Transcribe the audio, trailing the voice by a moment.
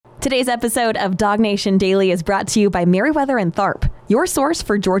Today's episode of DawgNation Daily is brought to you by Merriweather and Tharp, your source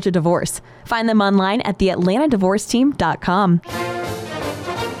for Georgia divorce. Find them online at theatlantadivorceteam.com.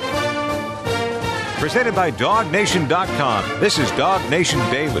 Presented by DawgNation.com. This is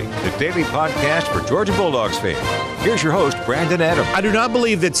DawgNation Daily, the daily podcast for Georgia Bulldogs fans. Here's your host, Brandon Adams. I do not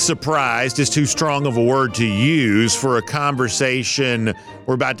believe that surprised is too strong of a word to use for a conversation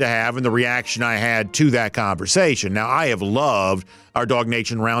we're about to have and the reaction I had to that conversation. Now, I have loved our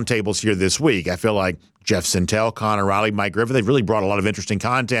DawgNation Roundtables here this week. I feel like Jeff Sintel, Connor Riley, Mike Griffith, they've really brought a lot of interesting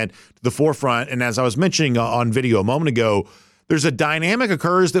content to the forefront. And as I was mentioning on video a moment ago, there's a dynamic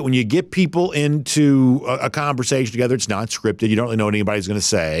occurs that when you get people into a conversation together, it's not scripted. You don't really know what anybody's going to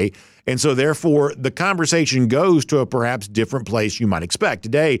say. And so, therefore, the conversation goes to a perhaps different place you might expect.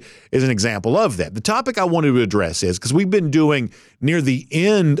 Today is an example of that. The topic I wanted to address is, because we've been doing near the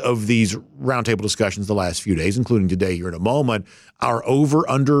end of these roundtable discussions the last few days, including today here in a moment, our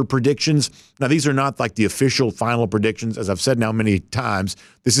over-under predictions. Now, these are not like the official final predictions. As I've said now many times,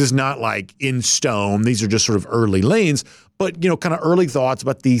 this is not like in stone. These are just sort of early leans. But, kind of early thoughts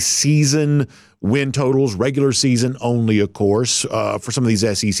about the season win totals, regular season only, of course, for some of these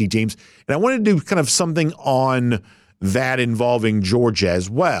SEC teams. And I wanted to do kind of something on that involving Georgia as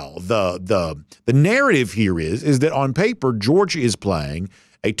well. The narrative here is that on paper, Georgia is playing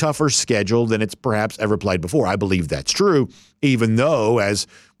a tougher schedule than it's perhaps ever played before. I believe that's true, even though, as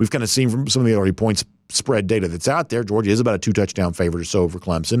we've kind of seen from some of the early points spread data that's out there, Georgia is about a 2-touchdown favorite or so over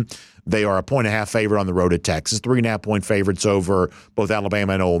Clemson. They are a 1.5 favorite on the road at Texas, 3.5 point favorites over both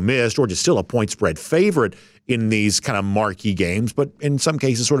Alabama and Ole Miss. Georgia's still a point spread favorite in these kind of marquee games, but in some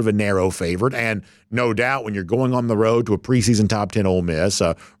cases sort of a narrow favorite. And no doubt when you're going on the road to a preseason top 10 Ole Miss,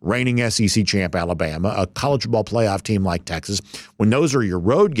 a reigning SEC champ Alabama, a college football playoff team like Texas, when those are your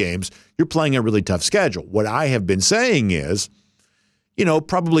road games, you're playing a really tough schedule. What I have been saying is,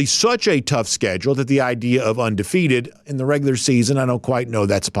 probably such a tough schedule that the idea of undefeated in the regular season, I don't quite know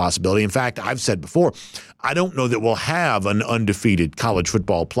that's a possibility. In fact, I've said before, I don't know that we'll have an undefeated college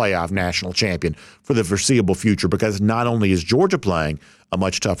football playoff national champion for the foreseeable future, because not only is Georgia playing a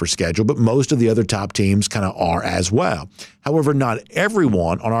much tougher schedule, but most of the other top teams kind of are as well. However, not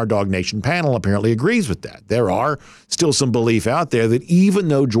everyone on our DawgNation panel apparently agrees with that. There are still some belief out there that even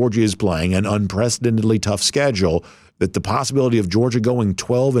though Georgia is playing an unprecedentedly tough schedule, that the possibility of Georgia going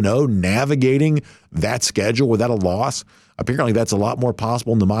 12-0, navigating that schedule without a loss, apparently that's a lot more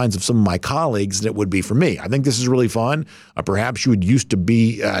possible in the minds of some of my colleagues than it would be for me. I think this is really fun. Perhaps you would used to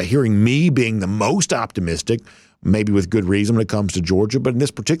be hearing me being the most optimistic, maybe with good reason when it comes to Georgia. But in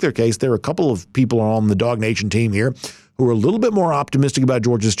this particular case, there are a couple of people on the DawgNation team here who are a little bit more optimistic about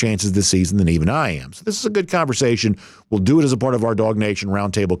Georgia's chances this season than even I am. So this is a good conversation. We'll do it as a part of our DawgNation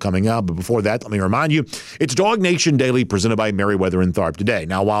Roundtable coming up. But before that, let me remind you, it's DawgNation Daily presented by Merriweather and Tharp today.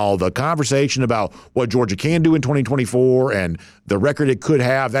 Now, while the conversation about what Georgia can do in 2024 and the record it could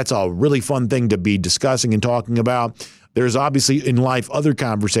have, that's a really fun thing to be discussing and talking about. There's obviously in life other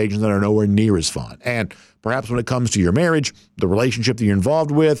conversations that are nowhere near as fun. And perhaps when it comes to your marriage, the relationship that you're involved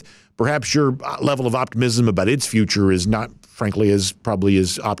with, perhaps your level of optimism about its future is not, frankly, probably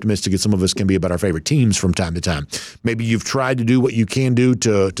as optimistic as some of us can be about our favorite teams from time to time. Maybe you've tried to do what you can do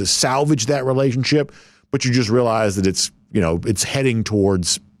to salvage that relationship, but you just realize that it's heading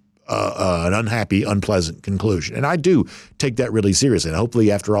towards an unhappy, unpleasant conclusion. And I do take that really seriously. And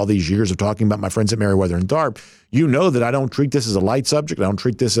hopefully after all these years of talking about my friends at Merriweather and Tharp, you know that I don't treat this as a light subject. I don't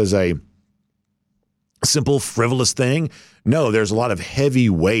treat this as a simple, frivolous thing. No, there's a lot of heavy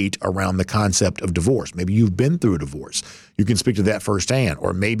weight around the concept of divorce. Maybe you've been through a divorce. You can speak to that firsthand.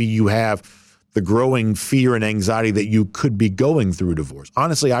 Or maybe you have the growing fear and anxiety that you could be going through a divorce.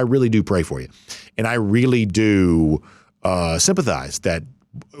 Honestly, I really do pray for you. And I really do sympathize that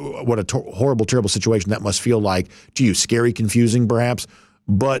what a horrible, terrible situation that must feel like to you. Scary, confusing, perhaps.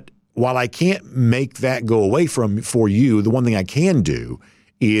 But while I can't make that go away for you, the one thing I can do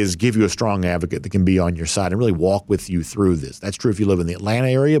is give you a strong advocate that can be on your side and really walk with you through this. That's true if you live in the Atlanta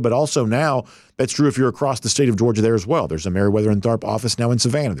area, but also now that's true if you're across the state of Georgia there as well. There's a Merriweather and Tharp office now in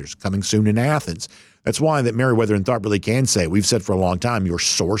Savannah. There's coming soon in Athens. That's why that Merriweather and Tharp really can say, we've said for a long time, your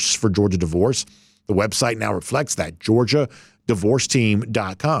source for Georgia divorce. The website now reflects that,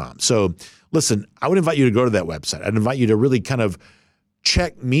 GeorgiaDivorceTeam.com. So listen, I would invite you to go to that website. I'd invite you to really kind of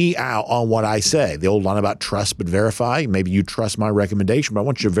check me out on what I say. The old line about trust but verify. Maybe you trust my recommendation, but I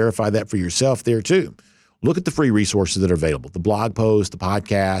want you to verify that for yourself there too. Look at the free resources that are available, the blog posts, the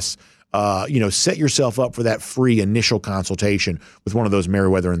podcasts, set yourself up for that free initial consultation with one of those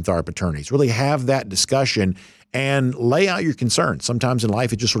Meriwether and Tharp attorneys. Really have that discussion and lay out your concerns. Sometimes in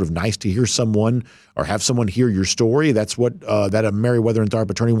life, it's just sort of nice to hear someone or have someone hear your story. That's what that a Meriwether and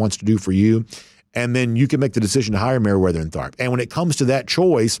Tharp attorney wants to do for you. And then you can make the decision to hire Meriwether and Tharp. And when it comes to that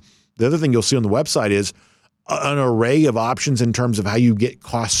choice, the other thing you'll see on the website is an array of options in terms of how you get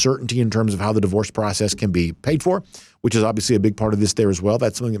cost certainty in terms of how the divorce process can be paid for, which is obviously a big part of this there as well.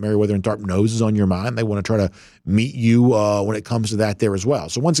 That's something that Meriwether and Tharp knows is on your mind. They want to try to meet you when it comes to that there as well.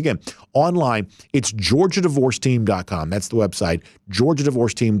 So once again, online, it's GeorgiaDivorceTeam.com. That's the website,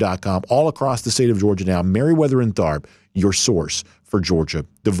 GeorgiaDivorceTeam.com. All across the state of Georgia now, Meriwether and Tharp, your source for Georgia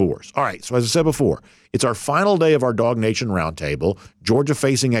divorce. All right, so as I said before, it's our final day of our DawgNation Roundtable. Georgia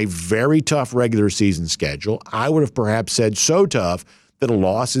facing a very tough regular season schedule. I would have perhaps said so tough that a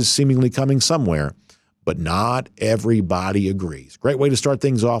loss is seemingly coming somewhere, but not everybody agrees. Great way to start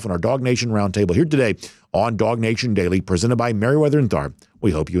things off on our DawgNation Roundtable here today on DawgNation Daily, presented by Meriwether and Tharp.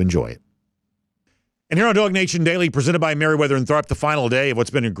 We hope you enjoy it. And here on DawgNation Daily, presented by Meriwether and Tharp, the final day of what's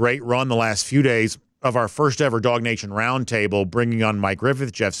been a great run the last few days of our first ever DawgNation Roundtable, bringing on Mike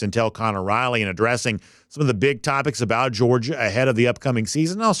Griffith, Jeff Sintel, Connor Riley, and addressing some of the big topics about Georgia ahead of the upcoming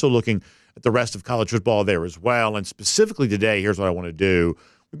season, and also looking at the rest of college football there as well. And specifically today, here's what I want to do.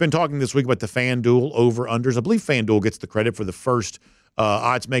 We've been talking this week about the FanDuel over-unders. I believe FanDuel gets the credit for the first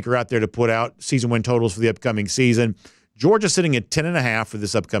odds maker out there to put out season win totals for the upcoming season. Georgia sitting at 10.5 for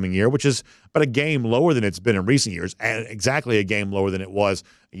this upcoming year, which is about a game lower than it's been in recent years, and exactly a game lower than it was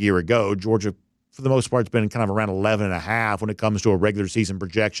a year ago. Georgia, for the most part, has been kind of around 11.5 when it comes to a regular season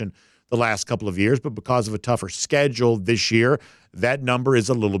projection the last couple of years. But because of a tougher schedule this year, that number is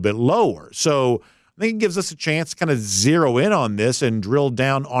a little bit lower. So I think it gives us a chance to kind of zero in on this and drill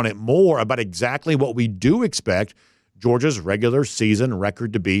down on it more about exactly what we do expect Georgia's regular season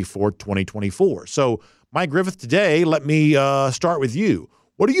record to be for 2024. So, Mike Griffith, today, let me start with you.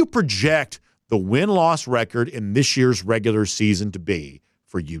 What do you project the win-loss record in this year's regular season to be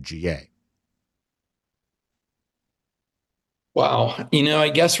for UGA? Wow. I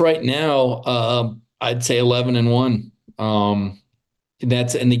guess right now, I'd say 11-1.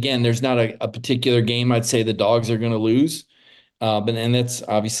 And again, there's not a particular game I'd say the Dogs are going to lose. And that's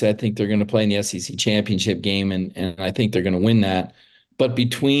obviously, I think they're going to play in the SEC championship game, and I think they're going to win that. But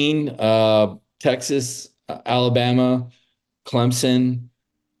between Texas, Alabama, Clemson,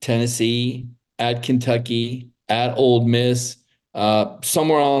 Tennessee, at Kentucky, at Ole Miss,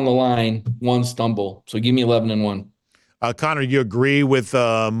 somewhere along the line, one stumble. So give me 11-1. Connor, you agree with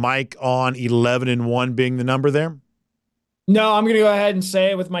Mike on 11-1 being the number there? No, I'm going to go ahead and say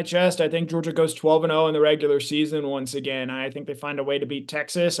it with my chest. I think Georgia goes 12-0 in the regular season once again. I think they find a way to beat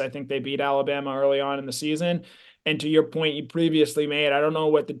Texas. I think they beat Alabama early on in the season. And to your point you previously made, I don't know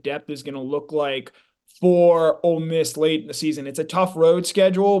what the depth is going to look like for Ole Miss late in the season. It's a tough road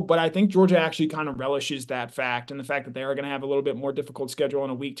schedule, but I think Georgia actually kind of relishes that fact and the fact that they are going to have a little bit more difficult schedule on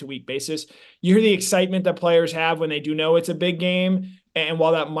a week-to-week basis. You hear the excitement that players have when they do know it's a big game, and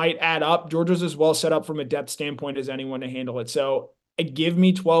while that might add up, Georgia's as well set up from a depth standpoint as anyone to handle it. So give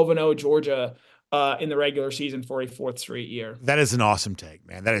me 12-0 Georgia in the regular season for a fourth straight year. That is an awesome take,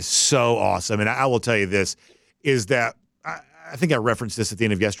 man. That is so awesome. And I will tell you this, is that I think I referenced this at the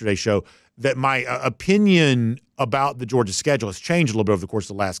end of yesterday's show, that my opinion about the Georgia schedule has changed a little bit over the course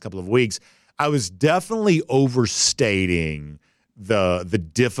of the last couple of weeks. I was definitely overstating the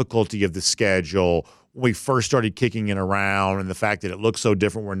difficulty of the schedule when we first started kicking it around, and the fact that it looks so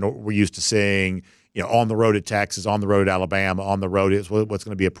different. We're used to seeing, on the road at Texas, on the road at Alabama, on the road is what's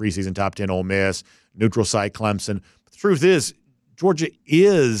going to be a preseason top 10 Ole Miss, neutral site Clemson. But the truth is, Georgia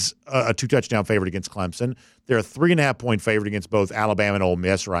is a 2-touchdown favorite against Clemson. They're a 3.5-point favorite against both Alabama and Ole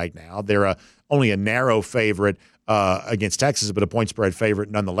Miss right now. They're only a narrow favorite against Texas, but a point spread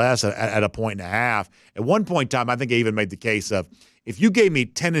favorite nonetheless at 1.5. At one point in time, I think I even made the case of, if you gave me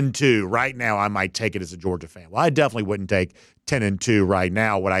 10-2 right now, I might take it as a Georgia fan. Well, I definitely wouldn't take 10-2 right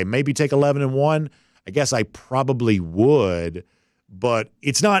now. Would I maybe take 11-1? I guess I probably would, but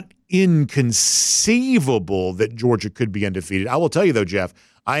it's not inconceivable that Georgia could be undefeated. I will tell you, though, Jeff,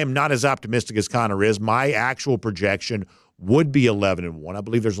 I am not as optimistic as Connor is. My actual projection would be 11-1. I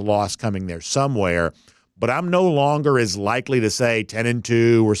believe there's a loss coming there somewhere, but I'm no longer as likely to say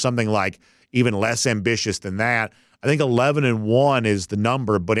 10-2 or something like even less ambitious than that. I think 11-1 is the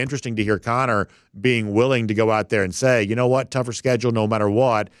number, but interesting to hear Connor being willing to go out there and say, you know what, tougher schedule no matter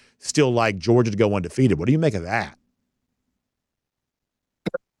what, still like Georgia to go undefeated. What do you make of that?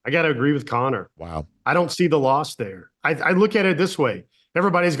 I got to agree with Connor. Wow. I don't see the loss there. I look at it this way.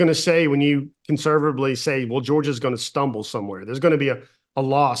 Everybody's going to say, when you conservatively say, well, Georgia's going to stumble somewhere, there's going to be a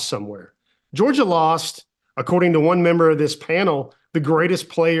loss somewhere. Georgia lost, according to one member of this panel, the greatest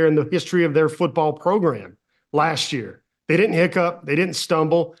player in the history of their football program last year. They didn't hiccup. They didn't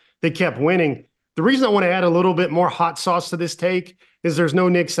stumble. They kept winning. The reason I want to add a little bit more hot sauce to this take is there's no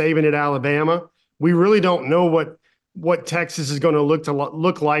Nick Saban at Alabama. We really don't know what Texas is going to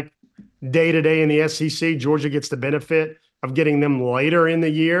look like day to day in the SEC. Georgia gets the benefit of getting them later in the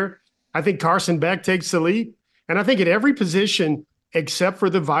year. I think Carson Beck takes the lead. And I think at every position, except for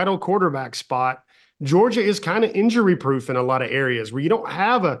the vital quarterback spot, Georgia is kind of injury proof in a lot of areas where you don't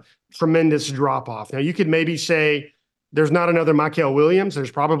have a tremendous drop off. Now, you could maybe say there's not another Michael Williams.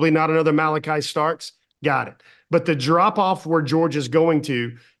 There's probably not another Malachi Starks. Got it. But the drop off where Georgia's going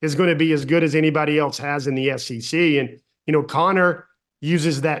to is going to be as good as anybody else has in the SEC. And, Connor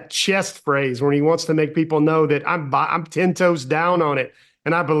uses that chest phrase when he wants to make people know that I'm 10 toes down on it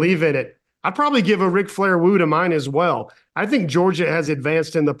and I believe in it. I'd probably give a Ric Flair woo to mine as well. I think Georgia has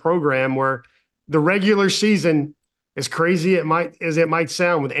advanced in the program where the regular season, as crazy as it might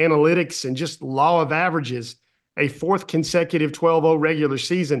sound with analytics and just law of averages, a fourth consecutive 12-0 regular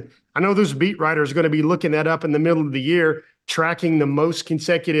season. I know those beat writers are going to be looking that up in the middle of the year, tracking the most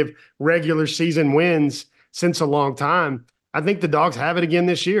consecutive regular season wins since a long time. I think the Dogs have it again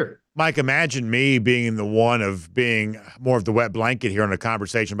this year. Mike, imagine me being the one of being more of the wet blanket here in a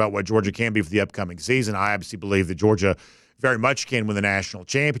conversation about what Georgia can be for the upcoming season. I obviously believe that Georgia very much can win the national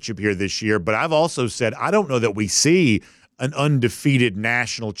championship here this year, but I've also said I don't know that we see an undefeated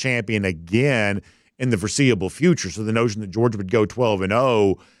national champion again in the foreseeable future. So the notion that Georgia would go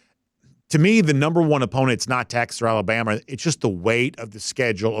 12-0, to me, the number one opponent's not Texas or Alabama. It's just the weight of the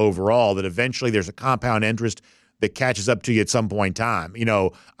schedule overall that eventually there's a compound interest that catches up to you at some point in time.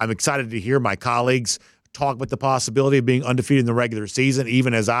 I'm excited to hear my colleagues talk about the possibility of being undefeated in the regular season,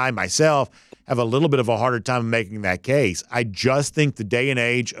 even as I myself have a little bit of a harder time making that case. I just think the day and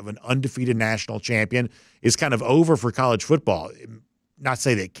age of an undefeated national champion is kind of over for college football. Not to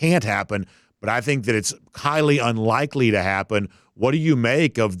say that it can't happen, but I think that it's highly unlikely to happen. What do you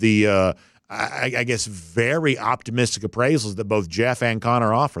make of the, I guess, very optimistic appraisals that both Jeff and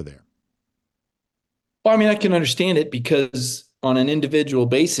Connor offer there? Well, I can understand it because on an individual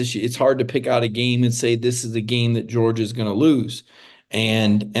basis, it's hard to pick out a game and say this is a game that Georgia is going to lose.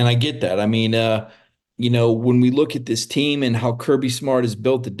 And I get that. When we look at this team and how Kirby Smart has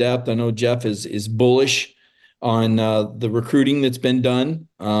built the depth, I know Jeff is bullish on the recruiting that's been done.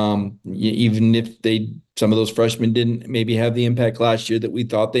 Even if some of those freshmen didn't maybe have the impact last year that we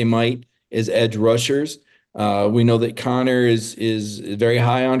thought they might as edge rushers. We know that Connor is very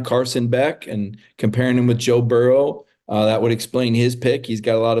high on Carson Beck and comparing him with Joe Burrow. That would explain his pick. He's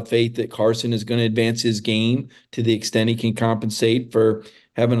got a lot of faith that Carson is going to advance his game to the extent he can compensate for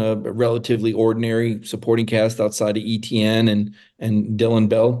having a relatively ordinary supporting cast outside of ETN and Dylan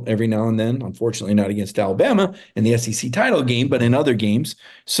Bell every now and then. Unfortunately, not against Alabama in the SEC title game, but in other games.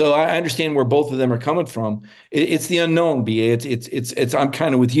 So I understand where both of them are coming from. It's the unknown, BA. It's I'm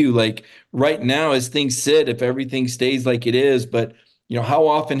kind of with you. Like right now, as things sit, if everything stays like it is, but how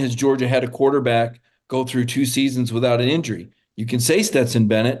often has Georgia had a quarterback go through 2 seasons without an injury? You can say Stetson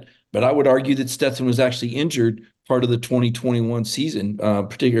Bennett, but I would argue that Stetson was actually injured part of the 2021 season,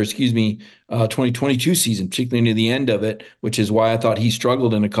 2022 season, particularly near the end of it, which is why I thought he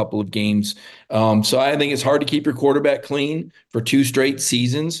struggled in a couple of games. So I think it's hard to keep your quarterback clean for 2 straight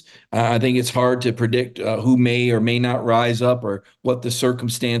seasons. I think it's hard to predict who may or may not rise up or what the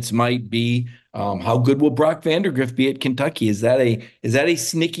circumstance might be. How good will Brock Vandagriff be at Kentucky? Is that a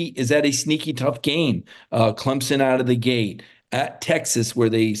sneaky tough game? Clemson out of the gate, at Texas, where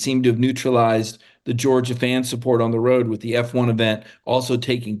they seem to have neutralized the Georgia fan support on the road with the F1 event also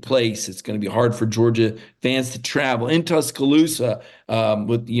taking place. It's going to be hard for Georgia fans to travel in Tuscaloosa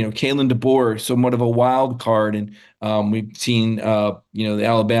with, Kalen DeBoer, somewhat of a wild card. And we've seen, the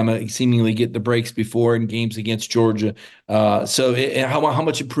Alabama seemingly get the breaks before in games against Georgia. So how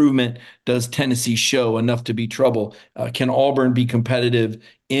much improvement does Tennessee show enough to be trouble? Can Auburn be competitive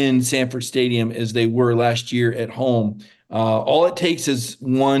in Sanford Stadium as they were last year at home? All it takes is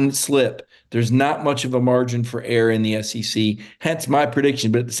one slip. There's not much of a margin for error in the SEC, hence my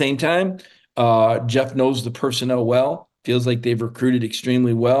prediction. But at the same time, Jeff knows the personnel well, feels like they've recruited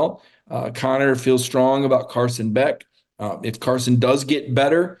extremely well. Connor feels strong about Carson Beck. If Carson does get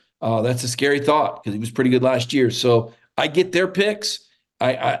better, that's a scary thought because he was pretty good last year. So I get their picks.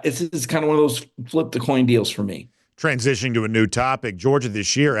 It's kind of one of those flip the coin deals for me. Transitioning to a new topic, Georgia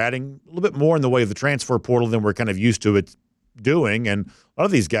this year adding a little bit more in the way of the transfer portal than we're kind of used to it doing. And a lot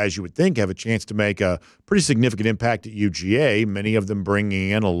of these guys you would think have a chance to make a pretty significant impact at UGA, many of them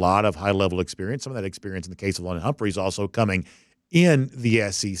bringing in a lot of high-level experience. Some of that experience in the case of London Humphreys also coming in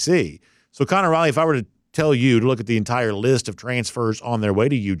the SEC. So, Connor Riley, if I were to tell you to look at the entire list of transfers on their way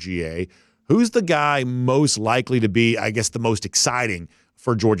to UGA, who's the guy most likely to be, I guess, the most exciting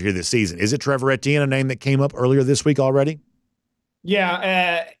for Georgia here this season? Is it Trevor Etienne, a name that came up earlier this week already?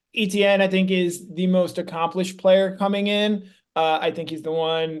 Yeah, Etienne, I think, is the most accomplished player coming in. I think he's the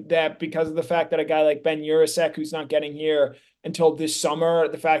one that, because of the fact that a guy like Ben Urasek, who's not getting here until this summer,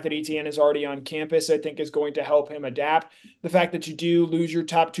 the fact that Etienne is already on campus, I think, is going to help him adapt. The fact that you do lose your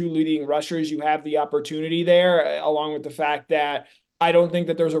top two leading rushers, you have the opportunity there, along with the fact that I don't think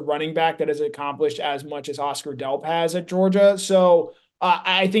that there's a running back that has accomplished as much as Oscar Delp has at Georgia. So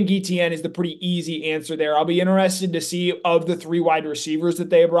I think Etienne is the pretty easy answer there. I'll be interested to see, of the three wide receivers that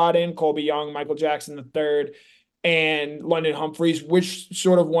they brought in, Colby Young, Michael Jackson III, and London Humphreys, which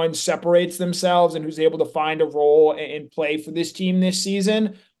sort of one separates themselves and who's able to find a role and play for this team this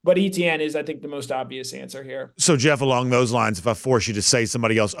season. But Etienne is, I think, the most obvious answer here. So, Jeff, along those lines, if I force you to say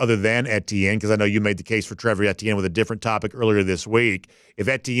somebody else other than Etienne, because I know you made the case for Trevor Etienne with a different topic earlier this week, if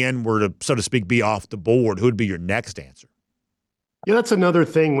Etienne were to, so to speak, be off the board, who would be your next answer? Yeah, that's another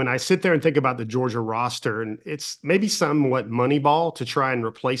thing when I sit there and think about the Georgia roster, and it's maybe somewhat Moneyball to try and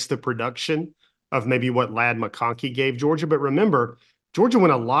replace the production of maybe what Ladd McConkey gave Georgia. But remember, Georgia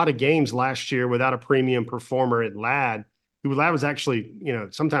won a lot of games last year without a premium performer at Ladd. Ladd was actually,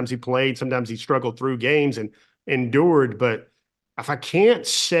 sometimes he played, sometimes he struggled through games and endured. But if I can't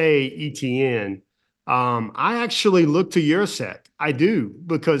say Etienne, I actually look to Urasek. I do,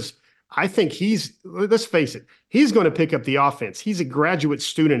 because I think let's face it, he's going to pick up the offense. He's a graduate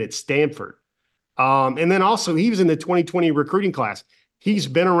student at Stanford. And then also he was in the 2020 recruiting class. He's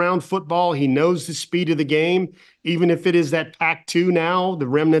been around football. He knows the speed of the game, even if it is that Pac-2 now, the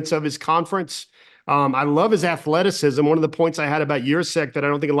remnants of his conference. I love his athleticism. One of the points I had about Urasek that I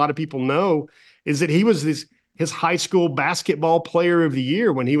don't think a lot of people know is that he was his high school basketball player of the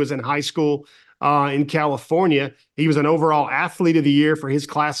year when he was in high school in California. He was an overall athlete of the year for his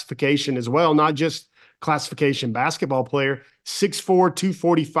classification as well, not just classification basketball player. 6'4",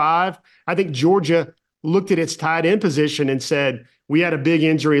 245. I think Georgia looked at its tight end position and said, we had a big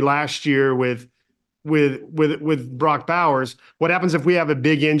injury last year with Brock Bowers. What happens if we have a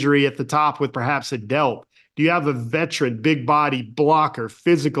big injury at the top with perhaps a Delp? Do you have a veteran, big body, blocker,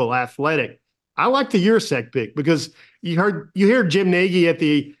 physical, athletic? I like the Urasek pick because you hear Jim Nagy at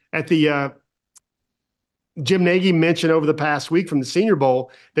the Jim Nagy mentioned over the past week from the Senior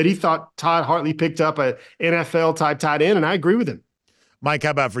Bowl that he thought Todd Hartley picked up a NFL type tight end, and I agree with him. Mike, how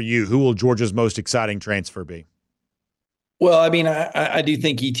about for you? Who will Georgia's most exciting transfer be? Well, I mean, I do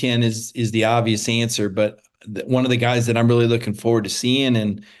think Etienne is the obvious answer, but one of the guys that I'm really looking forward to seeing,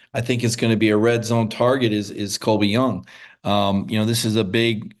 and I think it's going to be a red zone target, is Colby Young. This is a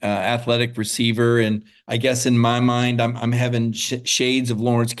big athletic receiver, and I guess in my mind, I'm having shades of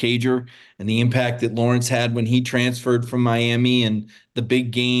Lawrence Cager and the impact that Lawrence had when he transferred from Miami, and the big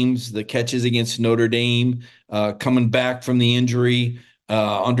games, the catches against Notre Dame, coming back from the injury.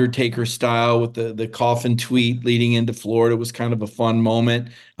 Undertaker style with the coffin tweet leading into Florida was kind of a fun moment.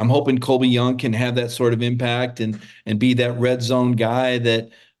 I'm hoping Colby Young can have that sort of impact and be that red zone guy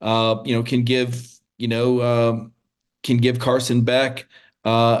that can give Carson Beck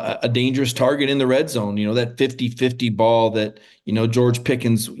a dangerous target in the red zone. That 50-50 ball that George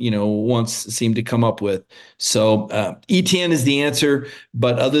Pickens once seemed to come up with. So Etienne is the answer,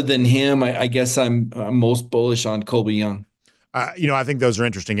 but other than him, I guess I'm most bullish on Colby Young. I think those are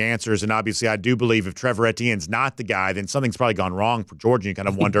interesting answers, and obviously I do believe if Trevor Etienne's not the guy, then something's probably gone wrong for Georgia. You kind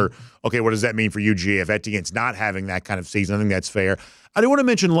of wonder, okay, what does that mean for UGA if Etienne's not having that kind of season? I think that's fair. I do want to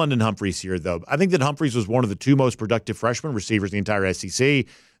mention London Humphreys here, though. I think that Humphreys was one of the two most productive freshman receivers in the entire SEC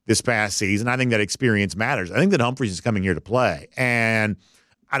this past season. I think that experience matters. I think that Humphreys is coming here to play, and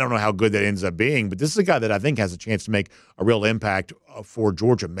I don't know how good that ends up being, but this is a guy that I think has a chance to make a real impact for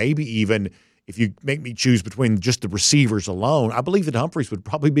Georgia, maybe even if you make me choose between just the receivers alone. I believe that Humphreys would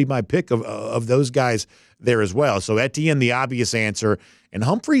probably be my pick of those guys there as well. So Etienne, the obvious answer, and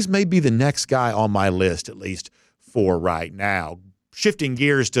Humphreys may be the next guy on my list, at least for right now. Shifting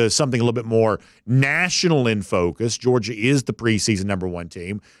gears to something a little bit more national in focus, Georgia is the preseason #1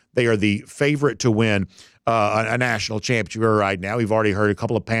 team. They are the favorite to win a national championship right now. We've already heard a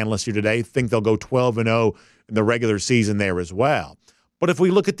couple of panelists here today think they'll go 12-0 in the regular season there as well. But if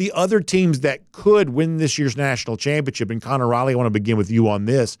we look at the other teams that could win this year's national championship, and Connor Riley, I want to begin with you on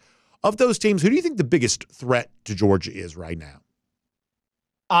this. Of those teams, who do you think the biggest threat to Georgia is right now?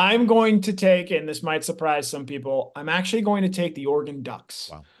 I'm going to take, and this might surprise some people, I'm actually going to take the Oregon Ducks.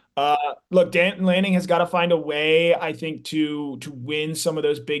 Look, Dan Lanning has got to find a way, I think, to win some of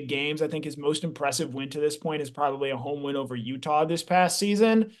those big games. I think his most impressive win to this point is probably a home win over Utah this past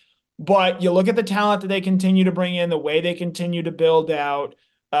season. But you look at the talent that they continue to bring in, the way they continue to build out.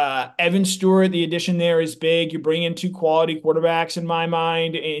 Evan Stewart, the addition there is big. You bring in two quality quarterbacks in my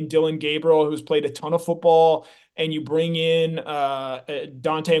mind, in Dylan Gabriel, who's played a ton of football, and you bring in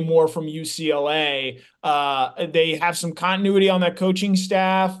Dante Moore from UCLA. They have some continuity on that coaching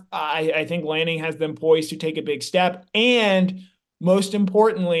staff. I think Lanning has them poised to take a big step. And most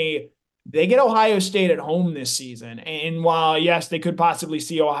importantly, they get Ohio State at home this season. And while, yes, they could possibly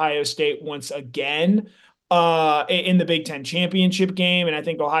see Ohio State once again in the Big Ten championship game, and I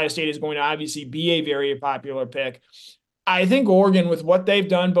think Ohio State is going to obviously be a very popular pick. I think Oregon, with what they've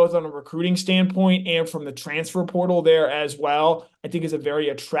done, both on a recruiting standpoint and from the transfer portal there as well, I think is a very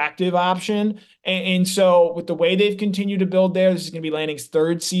attractive option. And so with the way they've continued to build there, this is going to be Lanning's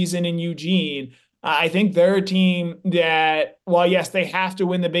third season in Eugene. I think they're a team that, well, yes, they have to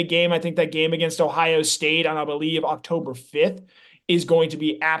win the big game. I think that game against Ohio State on, I believe, October 5th is going to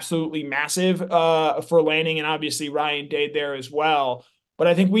be absolutely massive for Lanning, and obviously Ryan Day there as well. But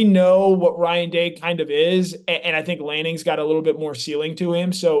I think we know what Ryan Day kind of is, and I think Lanning's got a little bit more ceiling to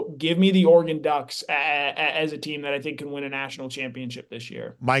him. So give me the Oregon Ducks as a team that I think can win a national championship this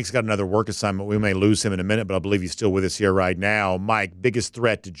year. Mike's got another work assignment. We may lose him in a minute, but I believe he's still with us here right now. Mike, biggest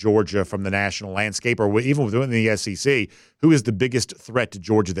threat to Georgia from the national landscape, or even within the SEC, who is the biggest threat to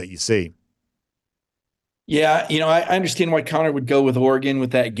Georgia that you see? Yeah, I understand why Connor would go with Oregon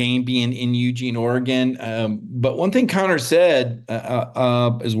with that game being in Eugene, Oregon. But one thing Connor said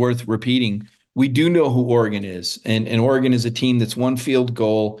is worth repeating. We do know who Oregon is, and Oregon is a team that's one field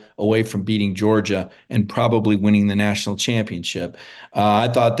goal away from beating Georgia and probably winning the national championship. I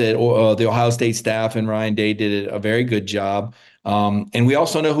thought that the Ohio State staff and Ryan Day did a very good job. And we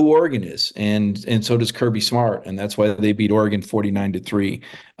also know who Oregon is, and so does Kirby Smart, and that's why they beat Oregon 49-3.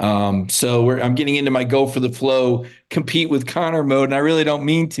 So I'm getting into my go for the flow, compete with Connor mode, and I really don't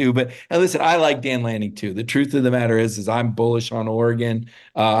mean to, but listen, I like Dan Lanning too. The truth of the matter is I'm bullish on Oregon.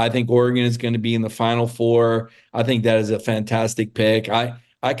 I think Oregon is going to be in the Final Four. I think that is a fantastic pick.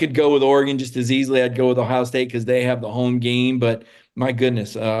 I could go with Oregon just as easily. I'd go with Ohio State because they have the home game, but my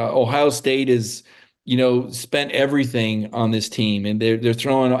goodness, Ohio State is spent everything on this team, and they're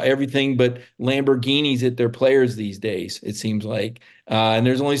throwing everything but Lamborghinis at their players these days, it seems like. And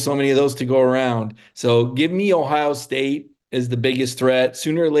there's only so many of those to go around. So give me Ohio State as the biggest threat.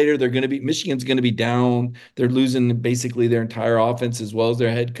 Sooner or later, Michigan's going to be down. They're losing basically their entire offense as well as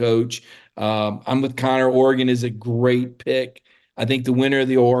their head coach. I'm with Connor. Oregon is a great pick. I think the winner of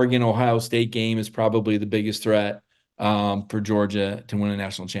the Oregon-Ohio State game is probably the biggest threat for Georgia to win a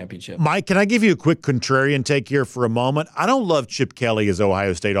national championship. Mike, can I give you a quick contrarian take here for a moment? I don't love Chip Kelly as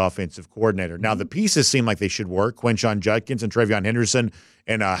Ohio State offensive coordinator. Now, the pieces seem like they should work. Quinshon Judkins and Travion Henderson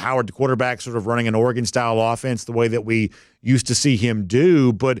and Howard, the quarterback, sort of running an Oregon-style offense the way that we used to see him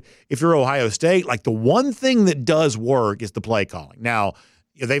do. But if you're Ohio State, like the one thing that does work is the play calling. Now,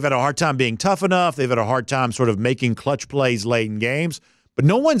 they've had a hard time being tough enough. They've had a hard time sort of making clutch plays late in games. But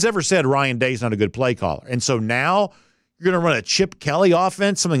no one's ever said Ryan Day's not a good play caller. And so now you're going to run a Chip Kelly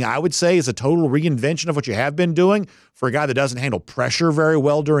offense, something I would say is a total reinvention of what you have been doing for a guy that doesn't handle pressure very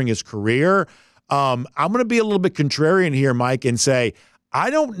well during his career. I'm going to be a little bit contrarian here, Mike, and say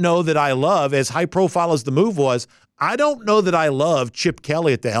I don't know that I love, as high profile as the move was, I don't know that I love Chip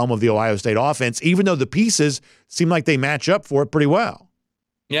Kelly at the helm of the Ohio State offense, even though the pieces seem like they match up for it pretty well.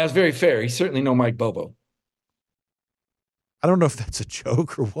 Yeah, it's very fair. He's certainly no Mike Bobo. I don't know if that's a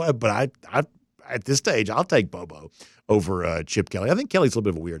joke or what, but I at this stage, I'll take Bobo over Chip Kelly. I think Kelly's a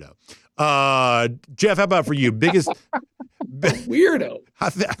little bit of a weirdo. Jeff, how about for you? Biggest weirdo? I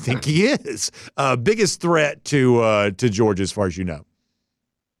think he is. Biggest threat to Georgia, as far as you know.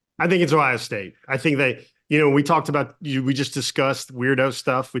 I think it's Ohio State. I think they, we talked about, we just discussed weirdo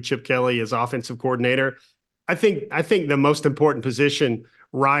stuff with Chip Kelly as offensive coordinator. I think the most important position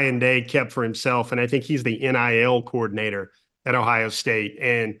Ryan Day kept for himself, and I think he's the NIL coordinator at Ohio State.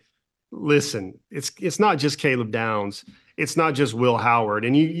 And listen, it's not just Caleb Downs. It's not just Will Howard.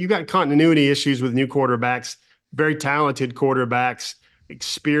 And you got continuity issues with new quarterbacks, very talented quarterbacks,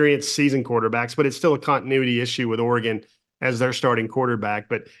 experienced seasoned quarterbacks, but it's still a continuity issue with Oregon as their starting quarterback.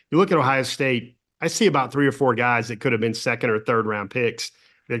 But you look at Ohio State, I see about 3 or 4 guys that could have been second or third round picks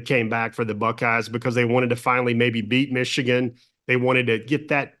that came back for the Buckeyes because they wanted to finally maybe beat Michigan. They wanted to get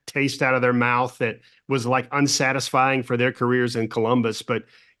that taste out of their mouth that was like unsatisfying for their careers in Columbus. But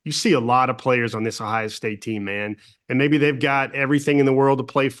you see a lot of players on this Ohio State team, man. And maybe they've got everything in the world to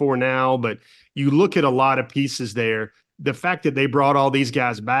play for now, but you look at a lot of pieces there the fact that they brought all these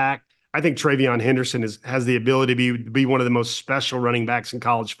guys back, I think TreVeyon Henderson has the ability to be one of the most special running backs in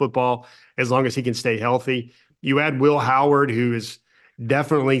college football as long as he can stay healthy. You add Will Howard, who has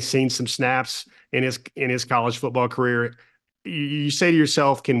definitely seen some snaps in his college football career. You say to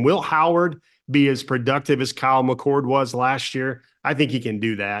yourself, can Will Howard be as productive as Kyle McCord was last year? I think he can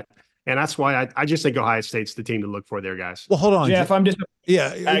do that. And that's why I just think Ohio State's the team to look for there, guys. Well, hold on, Jeff.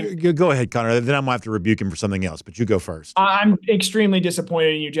 Go ahead, Connor. Then I'm going to have to rebuke him for something else, but you go first. I'm extremely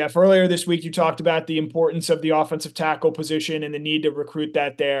disappointed in you, Jeff. Earlier this week, you talked about the importance of the offensive tackle position and the need to recruit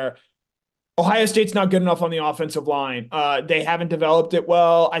that there. Ohio State's not good enough on the offensive line. They haven't developed it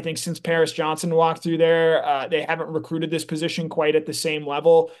well. I think since Paris Johnson walked through there, they haven't recruited this position quite at the same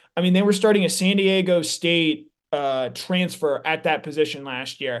level. I mean, they were starting a San Diego State transfer at that position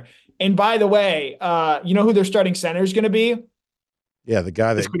last year. And by the way, you know who their starting center is going to be? Yeah, the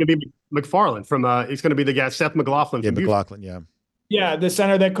guy it's going to be McFarland from. It's going to be the guy Seth McLaughlin. Yeah, McLaughlin. Yeah. Yeah, the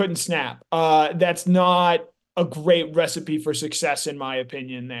center that couldn't snap. That's not a great recipe for success, in my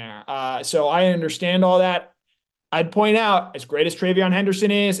opinion. There. So I understand all that. I'd point out, as great as TreVeyon Henderson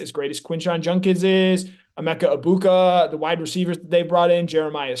is, as great as Quinshon Judkins is, Emeka Ibuka, the wide receivers that they brought in,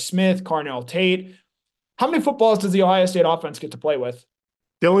 Jeremiah Smith, Carnell Tate. How many footballs does the Ohio State offense get to play with?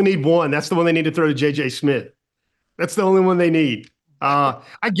 They only need one. That's the one they need to throw to J.J. Smith. That's the only one they need. I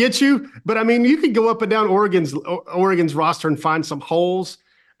get you, but I mean, you could go up and down Oregon's roster and find some holes.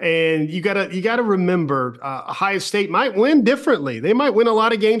 And you gotta remember, Ohio State might win differently. They might win a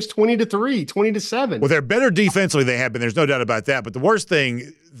lot of games 20-3, 20-7. Well, they're better defensively they have been. There's no doubt about that. But the worst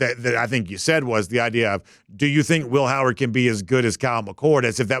thing that I think you said was the idea of, do you think Will Howard can be as good as Kyle McCord,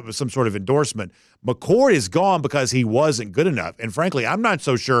 as if that was some sort of endorsement. McCord is gone because he wasn't good enough. And frankly, I'm not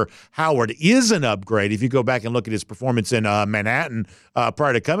so sure Howard is an upgrade if you go back and look at his performance in Manhattan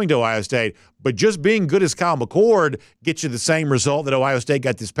prior to coming to Ohio State. But just being good as Kyle McCord gets you the same result that Ohio State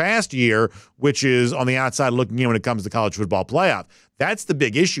got this past year, which is on the outside looking in when it comes to college football playoff. That's the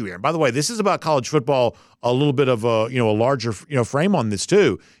big issue here. And by the way, this is about college football, a little bit of a larger frame on this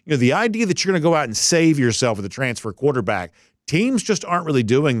too. The idea that you're going to go out and save yourself with a transfer quarterback, teams just aren't really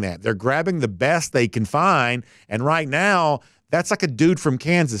doing that. They're grabbing the best they can find, and right now that's like a dude from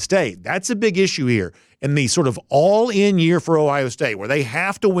Kansas State. That's a big issue here in the sort of all-in year for Ohio State, where they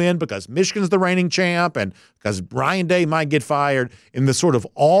have to win because Michigan's the reigning champ and because Ryan Day might get fired. In the sort of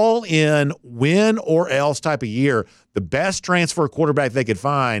all-in win or else type of year, the best transfer quarterback they could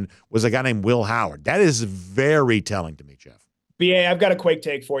find was a guy named Will Howard. That is very telling to me, Jeff. BA, I've got a quick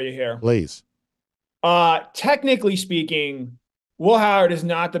take for you here. Please. Technically speaking, Will Howard is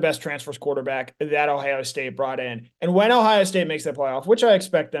not the best transfers quarterback that Ohio State brought in. And when Ohio State makes the playoff, which I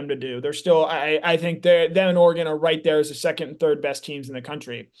expect them to do, they're still, I think them and Oregon are right there as the second and third best teams in the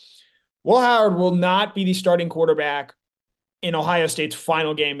country. Will Howard will not be the starting quarterback in Ohio State's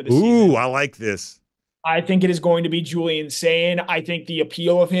final game of the season. Ooh, I like this. I think it is going to be Julian Sayin. I think the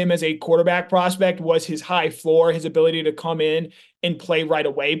appeal of him as a quarterback prospect was his high floor, his ability to come in and play right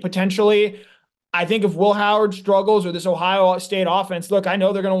away potentially. I think if Will Howard struggles or this Ohio State offense, look, I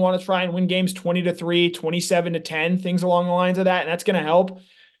know they're going to want to try and win games 20-3, 27-10, things along the lines of that, and that's going to help.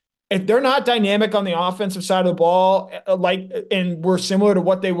 If they're not dynamic on the offensive side of the ball, and we're similar to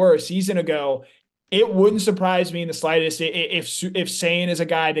what they were a season ago, it wouldn't surprise me in the slightest if Sayin is a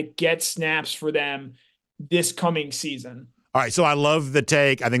guy that gets snaps for them this coming season. All right, so I love the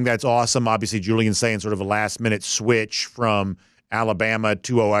take. I think that's awesome. Obviously, Julian Sayin sort of a last-minute switch from Alabama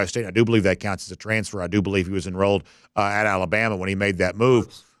to Ohio State. I do believe that counts as a transfer. I do believe he was enrolled at Alabama when he made that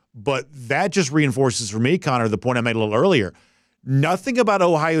move. But that just reinforces for me, Connor, the point I made a little earlier. Nothing about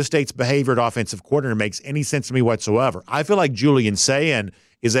Ohio State's behavior at offensive coordinator makes any sense to me whatsoever. I feel like Julian Sayin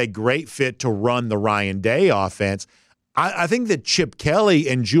is a great fit to run the Ryan Day offense. I think that Chip Kelly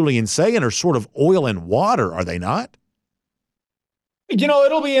and Julian Sayin are sort of oil and water, are they not?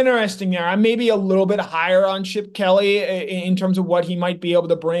 It'll be interesting there. I'm maybe a little bit higher on Chip Kelly in terms of what he might be able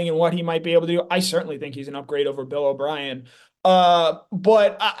to bring and what he might be able to do. I certainly think he's an upgrade over Bill O'Brien.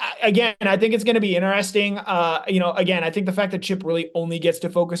 But again, I think it's going to be interesting. Again, I think the fact that Chip really only gets to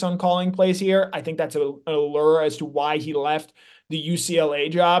focus on calling plays here, I think that's an allure as to why he left the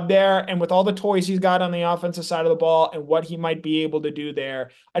UCLA job there. And with all the toys he's got on the offensive side of the ball and what he might be able to do there,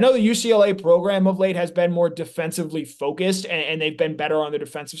 I know the UCLA program of late has been more defensively focused and they've been better on the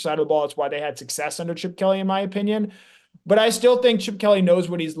defensive side of the ball. It's why they had success under Chip Kelly, in my opinion. But I still think Chip Kelly knows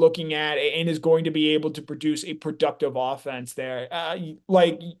what he's looking at and is going to be able to produce a productive offense there.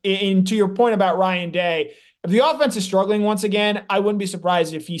 To your point about Ryan Day, if the offense is struggling once again, I wouldn't be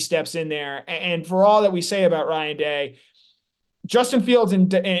surprised if he steps in there. And for all that we say about Ryan Day, Justin Fields and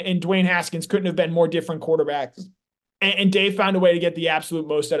Dwayne Haskins couldn't have been more different quarterbacks And Dave found a way to get the absolute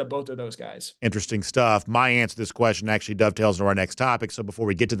most out of both of those guys. Interesting stuff. My answer to this question actually dovetails into our next topic. So before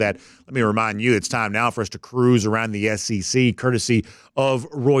we get to that, let me remind you it's time now for us to cruise around the SEC, courtesy of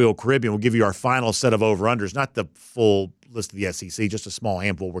Royal Caribbean. We'll give you our final set of over-unders, not the full list of the SEC, just a small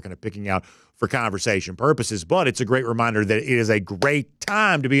handful we're kind of picking out for conversation purposes. But it's a great reminder that it is a great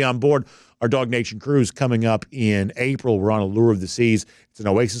time to be on board our DawgNation cruise coming up in April. We're on Allure of the Seas. It's an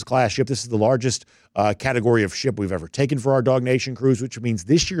Oasis-class ship. This is the largest category of ship we've ever taken for our DawgNation cruise, which means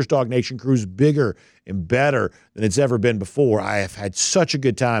this year's DawgNation cruise bigger and better than it's ever been before. I have had such a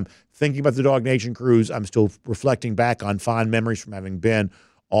good time thinking about the DawgNation cruise. I'm still reflecting back on fond memories from having been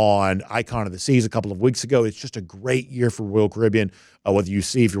on Icon of the Seas a couple of weeks ago. It's just a great year for Royal Caribbean. Whether you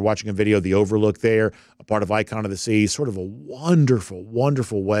see, if you're watching a video, the overlook there, a part of Icon of the Seas, sort of a wonderful,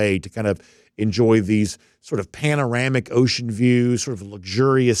 wonderful way to kind of enjoy these sort of panoramic ocean views, sort of a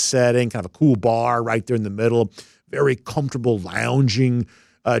luxurious setting, kind of a cool bar right there in the middle, very comfortable lounging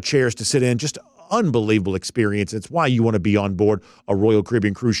chairs to sit in, just unbelievable experience. It's why you want to be on board a Royal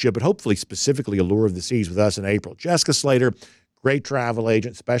Caribbean cruise ship, but hopefully specifically Allure of the Seas with us in April. Jessica Slater, great travel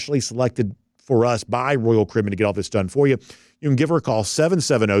agent, specially selected for us by Royal Caribbean to get all this done for you. You can give her a call,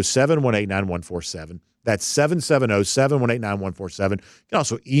 770-718-9147. That's 770-718-9147. You can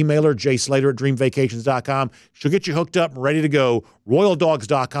also email her, jslater@dreamvacations.com. She'll get you hooked up and ready to go.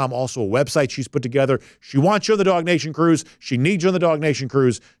 RoyalDogs.com, also a website she's put together. She wants you on the DawgNation cruise. She needs you on the DawgNation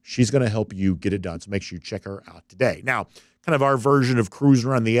cruise. She's going to help you get it done, so make sure you check her out today. Now, kind of our version of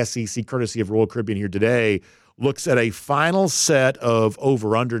cruising around the SEC, courtesy of Royal Caribbean here today, looks at a final set of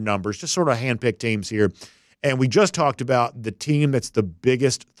over-under numbers, just sort of handpicked teams here. And we just talked about the team that's the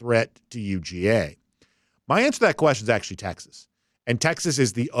biggest threat to UGA. My answer to that question is actually Texas. And Texas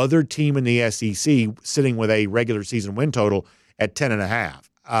is the other team in the SEC sitting with a regular season win total at 10.5.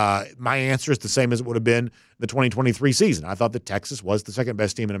 My answer is the same as it would have been the 2023 season. I thought that Texas was the second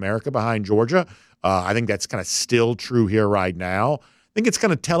best team in America behind Georgia. I think that's kind of still true here right now. I think it's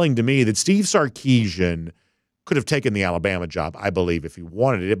kind of telling to me that Steve Sarkisian could have taken the Alabama job, I believe, if he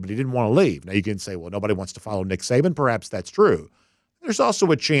wanted it, but he didn't want to leave. Now you can say, well, nobody wants to follow Nick Saban. Perhaps that's true. There's also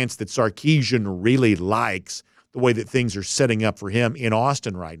a chance that Sarkisian really likes the way that things are setting up for him in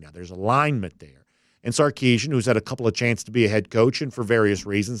Austin right now. There's alignment there. And Sarkisian, who's had a couple of chances to be a head coach, and for various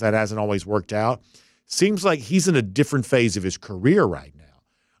reasons that hasn't always worked out, seems like he's in a different phase of his career right now.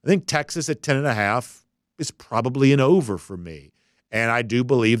 I think Texas at 10.5 is probably an over for me. And I do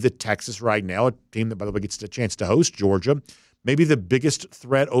believe that Texas right now, a team that, by the way, gets a chance to host Georgia, maybe the biggest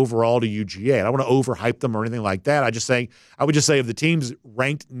threat overall to UGA. I don't want to overhype them or anything like that. I would just say of the teams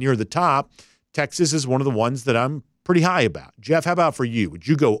ranked near the top, Texas is one of the ones that I'm pretty high about. Jeff, how about for you? Would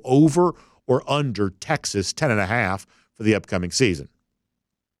you go over or under Texas 10.5 for the upcoming season?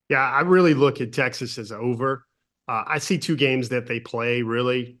 Yeah, I really look at Texas as over. I see two games that they play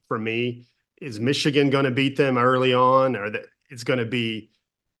really for me. Is Michigan going to beat them early on, or it's going to be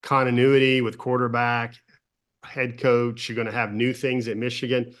continuity with quarterback, head coach? You're going to have new things at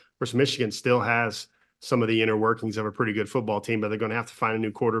Michigan. Of course, Michigan still has some of the inner workings of a pretty good football team, but they're going to have to find a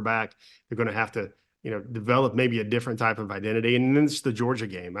new quarterback. They're going to have to, develop maybe a different type of identity. And then it's the Georgia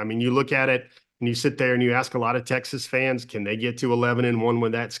game. I mean, you look at it and you sit there and you ask a lot of Texas fans, can they get to 11-1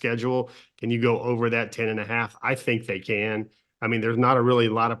 with that schedule? Can you go over that 10.5? I think they can. I mean, there's not a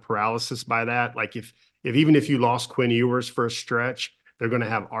lot of paralysis by that. Like even if you lost Quinn Ewers for a stretch, they're going to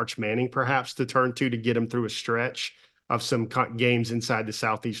have Arch Manning perhaps to turn to get them through a stretch of some games inside the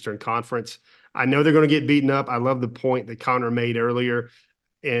Southeastern Conference. I know they're going to get beaten up. I love the point that Connor made earlier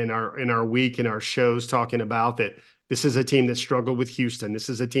in our shows, talking about that this is a team that struggled with Houston. This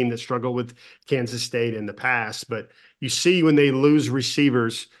is a team that struggled with Kansas State in the past. But you see when they lose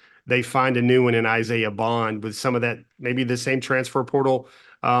receivers, they find a new one in Isaiah Bond with some of that, maybe the same transfer portal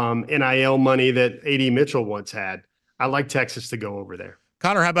NIL money that A.D. Mitchell once had. I like Texas to go over there.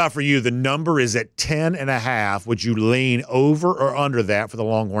 Connor, how about for you? The number is at 10.5. Would you lean over or under that for the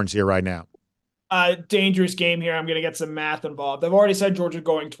Longhorns here right now? Dangerous game here. I'm going to get some math involved. I've already said Georgia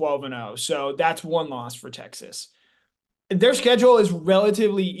going 12-0, so that's one loss for Texas. Their schedule is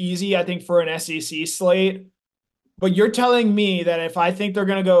relatively easy, I think, for an SEC slate. But you're telling me that if I think they're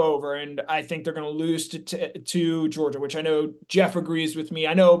going to go over and I think they're going to lose to Georgia, which I know Jeff agrees with me.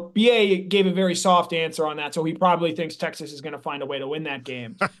 I know BA gave a very soft answer on that, so he probably thinks Texas is going to find a way to win that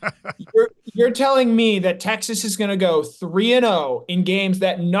game. You're telling me that Texas is going to go 3-0 in games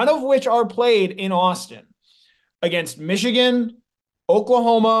that none of which are played in Austin against Michigan,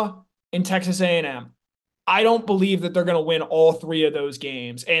 Oklahoma, and Texas A&M. I don't believe that they're going to win all three of those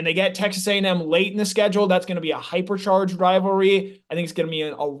games. And they get Texas A&M late in the schedule. That's going to be a hypercharged rivalry. I think it's going to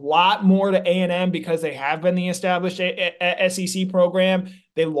mean a lot more to A&M because they have been the established SEC program.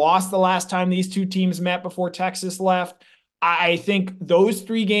 They lost the last time these two teams met before Texas left. I think those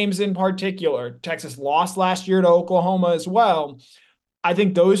three games in particular, Texas lost last year to Oklahoma as well. I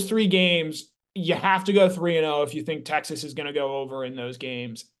think those three games, you have to go 3-0 if you think Texas is going to go over in those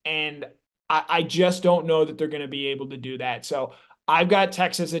games. And I just don't know that they're going to be able to do that. So I've got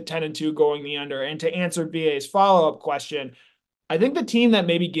Texas at 10-2 going the under. And to answer BA's follow-up question, I think the team that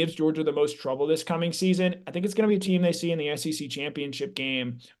maybe gives Georgia the most trouble this coming season, I think it's going to be a team they see in the SEC championship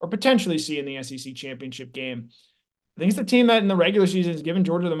game or potentially see in the SEC championship game. I think it's the team that in the regular season has given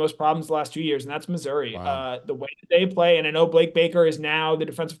Georgia the most problems the last 2 years, and that's Missouri. Wow. The way that they play, and I know Blake Baker is now the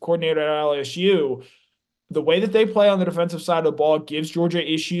defensive coordinator at LSU, the way that they play on the defensive side of the ball gives Georgia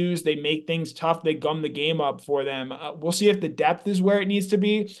issues. They make things tough. They gum the game up for them. We'll see if the depth is where it needs to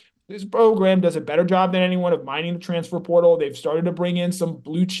be. This program does a better job than anyone of mining the transfer portal. They've started to bring in some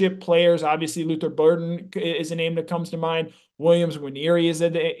blue chip players. Obviously, Luther Burden is a name that comes to mind. Williams Nwaneri is a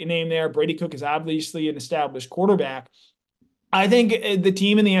name there. Brady Cook is obviously an established quarterback. I think the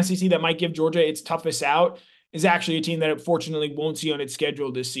team in the SEC that might give Georgia its toughest out is actually a team that it fortunately won't see on its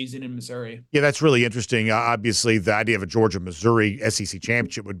schedule this season in Missouri. Yeah, that's really interesting. Obviously, the idea of a Georgia-Missouri SEC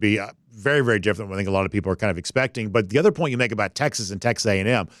championship would be very, very different than I think a lot of people are kind of expecting. But the other point you make about Texas and Texas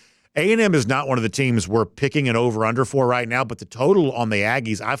A&M is not one of the teams we're picking an over-under for right now, but the total on the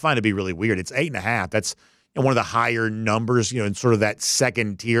Aggies I find to be really weird. It's 8.5. That's one of the higher numbers, in sort of that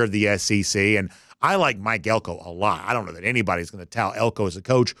second tier of the SEC. And I like Mike Elko a lot. I don't know that anybody's going to tout Elko as a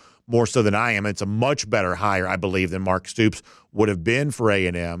coach more so than I am. It's a much better hire, I believe, than Mark Stoops would have been for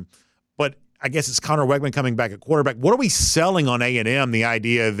A&M. But I guess it's Connor Wegman coming back at quarterback. What are we selling on A&M, the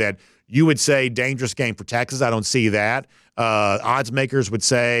idea that you would say dangerous game for Texas? I don't see that. Odds makers would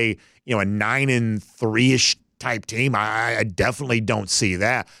say, a 9-3-ish type team. I definitely don't see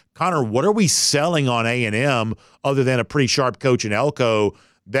that. Connor, what are we selling on A&M other than a pretty sharp coach in Elko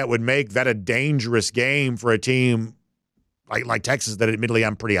that would make that a dangerous game for a team like Texas that admittedly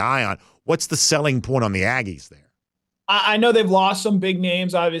I'm pretty high on? What's the selling point on the Aggies there? I know they've lost some big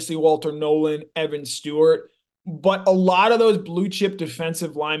names, obviously Walter Nolan, Evan Stewart, but a lot of those blue chip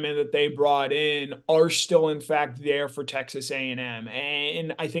defensive linemen that they brought in are still in fact there for Texas A&M.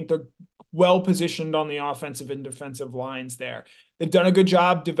 And I think they're well positioned on the offensive and defensive lines there. They've done a good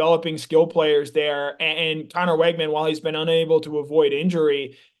job developing skill players there. And Connor Wegman, while he's been unable to avoid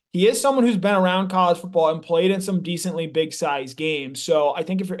injury, he is someone who's been around college football and played in some decently big size games. So I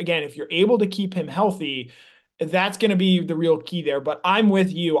think if you're able to keep him healthy, that's going to be the real key there. But I'm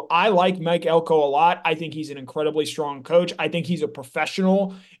with you. I like Mike Elko a lot. I think he's an incredibly strong coach. I think he's a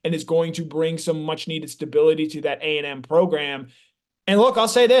professional and is going to bring some much needed stability to that A&M program. And look, I'll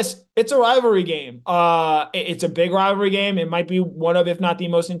say this, it's a rivalry game. It's a big rivalry game. It might be one of, if not the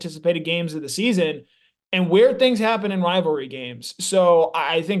most anticipated games of the season. And weird things happen in rivalry games. So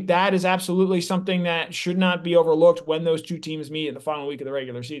I think that is absolutely something that should not be overlooked when those two teams meet in the final week of the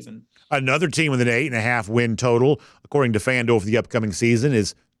regular season. Another team with an 8.5 win total, according to FanDuel for the upcoming season,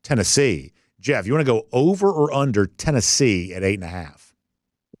 is Tennessee. Jeff, you want to go over or under Tennessee at 8.5?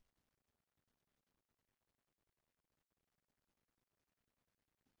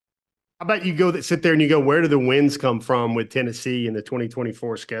 How about you sit there and you go, where do the wins come from with Tennessee in the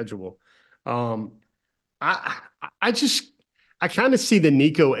 2024 schedule? I kind of see the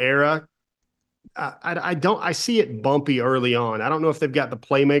Nico era. I see it bumpy early on. I don't know if they've got the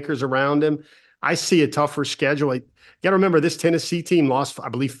playmakers around him. I see a tougher schedule. You got to remember this Tennessee team lost, I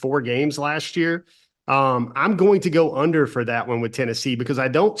believe, 4 games last year. I'm going to go under for that one with Tennessee because I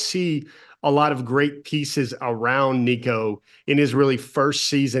don't see a lot of great pieces around Nico in his really first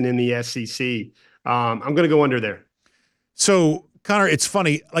season in the SEC. I'm going to go under there. So, Connor, it's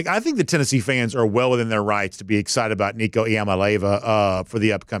funny. I think the Tennessee fans are well within their rights to be excited about Nico Iamaleava for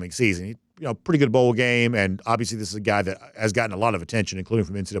the upcoming season. Pretty good bowl game, and obviously this is a guy that has gotten a lot of attention, including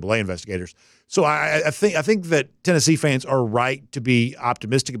from NCAA investigators. So I think that Tennessee fans are right to be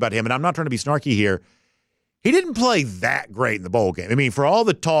optimistic about him, and I'm not trying to be snarky here. He didn't play that great in the bowl game. I mean, for all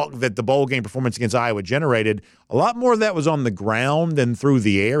the talk that the bowl game performance against Iowa generated, a lot more of that was on the ground than through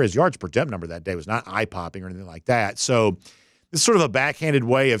the air. His yards per attempt number that day was not eye-popping or anything like that. So it's sort of a backhanded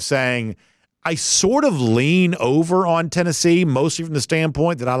way of saying I sort of lean over on Tennessee, mostly from the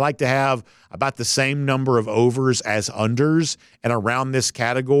standpoint that I like to have about the same number of overs as unders. And around this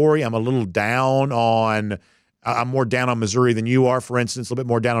category, I'm more down on Missouri than you are, for instance, a little bit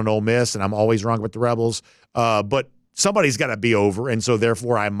more down on Ole Miss, and I'm always wrong with the Rebels. But somebody's got to be over, and so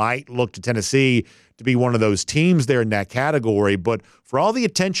therefore I might look to Tennessee to be one of those teams there in that category. But for all the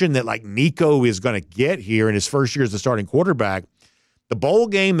attention that like Nico is going to get here in his first year as the starting quarterback, the bowl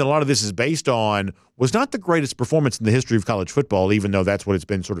game that a lot of this is based on was not the greatest performance in the history of college football, even though that's what it's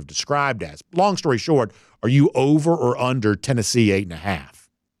been sort of described as. Long story short, are you over or under Tennessee 8.5?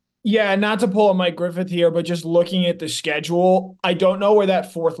 Yeah, not to pull a Mike Griffith here, but just looking at the schedule, I don't know where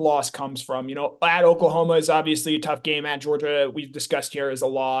that fourth loss comes from. At Oklahoma is obviously a tough game. At Georgia, we've discussed here, is a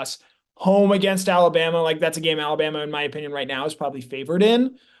loss. Home against Alabama, like that's a game Alabama, in my opinion, right now is probably favored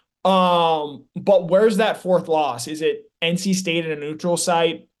in. But where's that fourth loss? Is it NC State at a neutral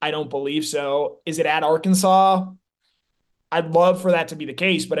site? I don't believe so. Is it at Arkansas? I'd love for that to be the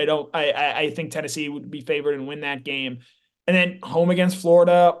case, but I think Tennessee would be favored and win that game. And then home against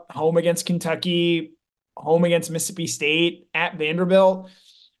Florida, home against Kentucky, home against Mississippi State, at Vanderbilt.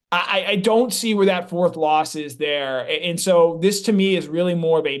 I don't see where that fourth loss is there. And so this to me is really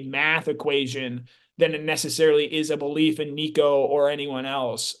more of a math equation than it necessarily is a belief in Nico or anyone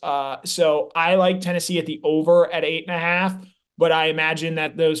else. So I like Tennessee at the over at 8.5, but I imagine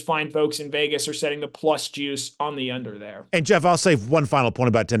that those fine folks in Vegas are setting the plus juice on the under there. And Jeff, I'll say one final point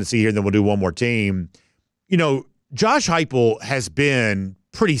about Tennessee here, and then we'll do one more team. Josh Heupel has been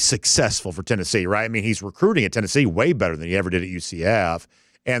pretty successful for Tennessee, right? I mean, he's recruiting at Tennessee way better than he ever did at UCF.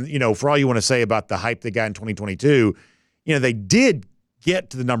 And, for all you want to say about the hype they got in 2022, they did get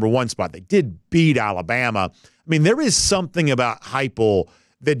to the number one spot. They did beat Alabama. I mean, there is something about Heupel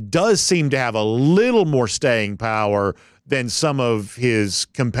that does seem to have a little more staying power than some of his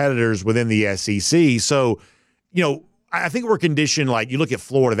competitors within the SEC. So, I think we're conditioned, like you look at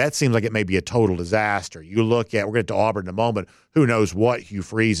Florida, that seems like it may be a total disaster. You look at, we're going to get to Auburn in a moment, who knows what Hugh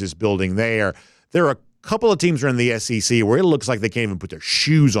Freeze is building there. There are a couple of teams around the SEC where it looks like they can't even put their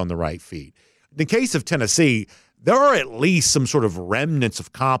shoes on the right feet. In the case of Tennessee, there are at least some sort of remnants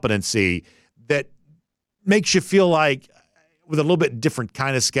of competency that makes you feel like with a little bit different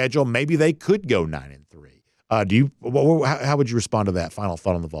kind of schedule, maybe they could go 9-3. How would you respond to that? Final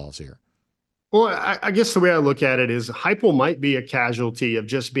thought on the Vols here. Well, I guess the way I look at it is Heupel might be a casualty of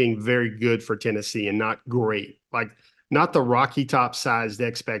just being very good for Tennessee and not great, like not the Rocky Top-sized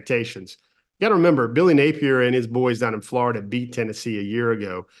expectations. You got to remember, Billy Napier and his boys down in Florida beat Tennessee a year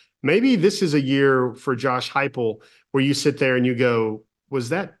ago. Maybe this is a year for Josh Heupel where you sit there and you go, was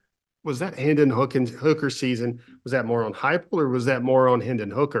that Hendon Hooker season? Was that more on Heupel or was that more on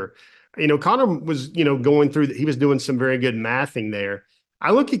Hendon Hooker? Connor was, going through, he was doing some very good mathing there. I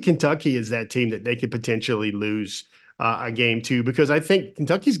look at Kentucky as that team that they could potentially lose a game to, because I think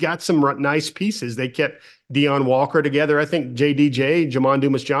Kentucky's got some nice pieces. They kept Deion Walker together. I think JDJ, Jamon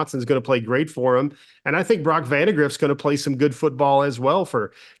Dumas-Johnson, is going to play great for him. And I think Brock Vandegrift's going to play some good football as well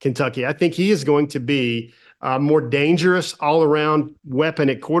for Kentucky. I think he is going to be a more dangerous all-around weapon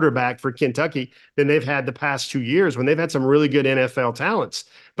at quarterback for Kentucky than they've had the past 2 years when they've had some really good NFL talents.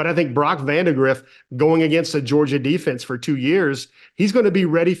 But I think Brock Vandegrift going against a Georgia defense for 2 years, he's going to be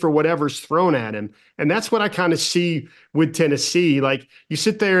ready for whatever's thrown at him. And that's what I kind of see with Tennessee. Like you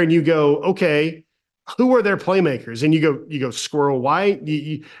sit there and you go, okay, who are their playmakers? And you go Squirrel White.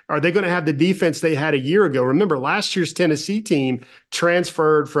 Are they going to have the defense they had a year ago? Remember, last year's Tennessee team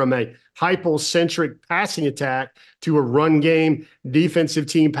transferred from a Heupel-centric passing attack to a run game defensive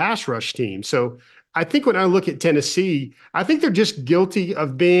team, pass rush team. So I think when I look at Tennessee, I think they're just guilty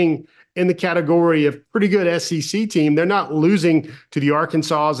of being in the category of pretty good SEC team. They're not losing to the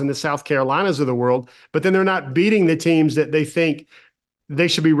Arkansas and the South Carolinas of the world, but then they're not beating the teams that they think they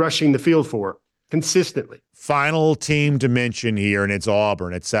should be rushing the field for consistently. Final team to mention here, and it's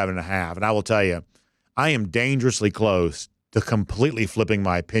Auburn at 7.5. And I will tell you, I am dangerously close to completely flipping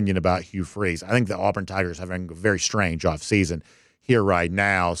my opinion about Hugh Freeze. I think the Auburn Tigers are having a very strange offseason here right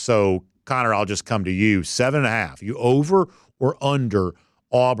now. So, Connor, I'll just come to you. 7.5. You over or under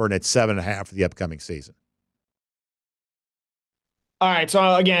Auburn at 7.5 for the upcoming season? All right.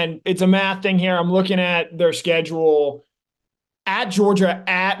 So, again, it's a math thing here. I'm looking at their schedule. At Georgia,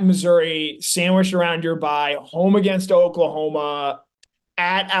 at Missouri, sandwiched around your bye, home against Oklahoma,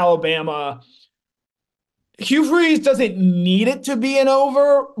 at Alabama. Hugh Freeze doesn't need it to be an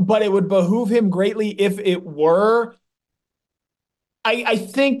over, but it would behoove him greatly if it were. I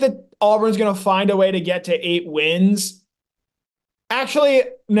think that Auburn's going to find a way to get to 8 wins. Actually,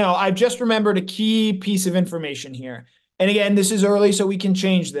 no, I've just remembered a key piece of information here. And again, this is early, so we can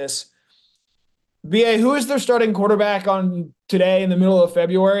change this. BA, who is their starting quarterback on today in the middle of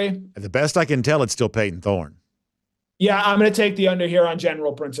February? The best I can tell, it's still Peyton Thorne. Yeah, I'm going to take the under here on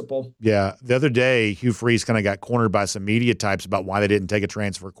general principle. Yeah, the other day, Hugh Freeze kind of got cornered by some media types about why they didn't take a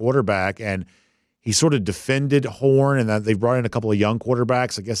transfer quarterback, and he sort of defended Horn, and they brought in a couple of young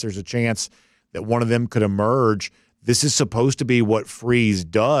quarterbacks. I guess there's a chance that one of them could emerge. This is supposed to be what Freeze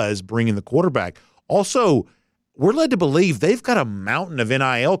does, bringing the quarterback. Also, we're led to believe they've got a mountain of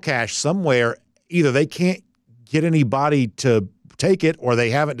NIL cash somewhere. Either they can't get anybody to take it or they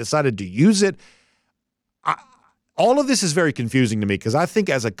haven't decided to use it. All of this is very confusing to me because I think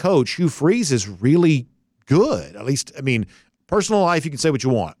as a coach, Hugh Freeze is really good. At least, I mean, personal life, you can say what you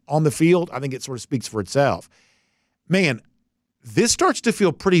want. On the field, I think it sort of speaks for itself. Man, this starts to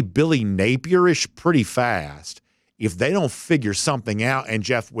feel pretty Billy Napier-ish pretty fast if they don't figure something out. And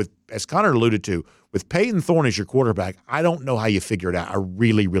Jeff, with as Connor alluded to, with Peyton Thorne as your quarterback, I don't know how you figure it out. I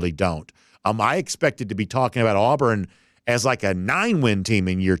really, really don't. I expected to be talking about Auburn as like a 9-win team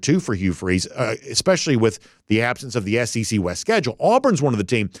in year 2 for Hugh Freeze, especially with the absence of the SEC West schedule. Auburn's one of the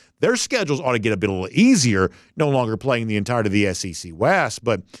team. Their schedules ought to get a bit easier, no longer playing the entirety of the SEC West,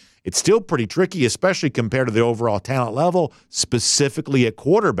 but it's still pretty tricky, especially compared to the overall talent level, specifically at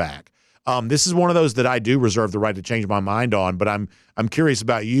quarterback. This is one of those that I do reserve the right to change my mind on, but I'm curious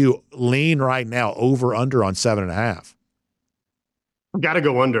about you. Lean right now over under on 7.5. Got to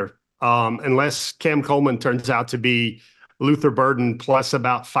go under. Unless Cam Coleman turns out to be Luther Burden plus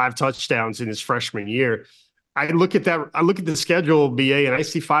about 5 touchdowns in his freshman year. I look at the schedule, BA, and I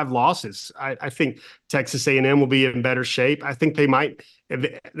see 5 losses. I think Texas A&M will be in better shape. I think they might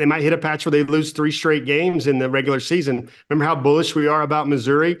hit a patch where they lose 3 straight games in the regular season. Remember how bullish we are about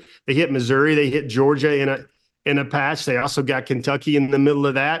Missouri? They hit Missouri, they hit Georgia in a patch. They also got Kentucky in the middle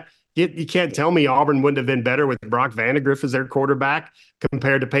of that. You can't tell me Auburn wouldn't have been better with Brock Vandagriff as their quarterback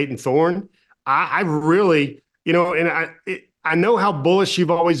compared to Peyton Thorne. I really, I know how bullish you've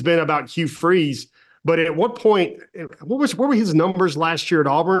always been about Hugh Freeze, but at what point, what were his numbers last year at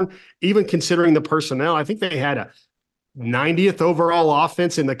Auburn? Even considering the personnel, I think they had a 90th overall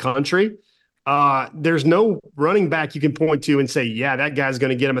offense in the country. There's no running back you can point to and say, yeah, that guy's going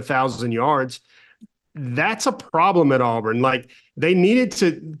to get him 1,000 yards. That's a problem at Auburn. Like, they needed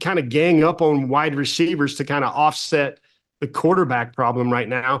to kind of gang up on wide receivers to kind of offset the quarterback problem right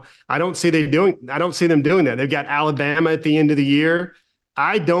now. I don't see them doing that. They've got Alabama at the end of the year.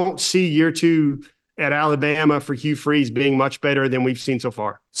 I don't see year 2 at Alabama for Hugh Freeze being much better than we've seen so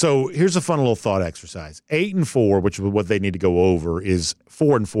far. So here's a fun little thought exercise. 8-4, which is what they need to go over, is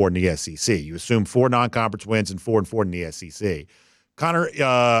 4-4 in the SEC. You assume 4 non-conference wins and 4-4 in the SEC. Connor,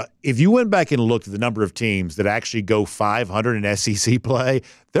 if you went back and looked at the number of teams that actually go 500 in SEC play,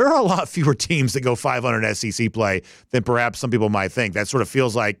 there are a lot fewer teams that go 500 in SEC play than perhaps some people might think. That sort of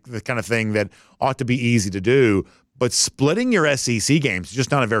feels like the kind of thing that ought to be easy to do. But splitting your SEC games is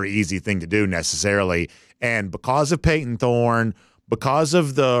just not a very easy thing to do necessarily. And because of Peyton Thorne, because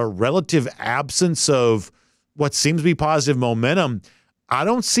of the relative absence of what seems to be positive momentum, I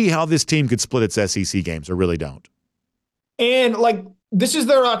don't see how this team could split its SEC games. I really don't. And this is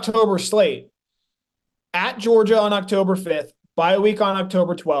their October slate. At Georgia on October 5th, bye week on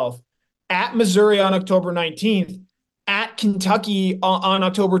October 12th, at Missouri on October 19th, at Kentucky on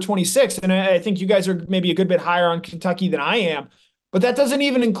October 26th. And I think you guys are maybe a good bit higher on Kentucky than I am. But that doesn't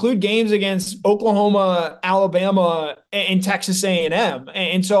even include games against Oklahoma, Alabama, and Texas A&M.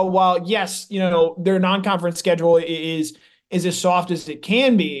 And so while, yes, their non-conference schedule is as soft as it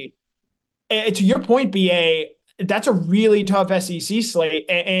can be, to your point, BA, that's a really tough SEC slate.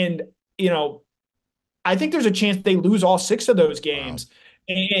 And I think there's a chance they lose all 6 of those games.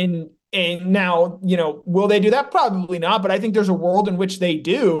 Wow. And now, will they do that? Probably not, but I think there's a world in which they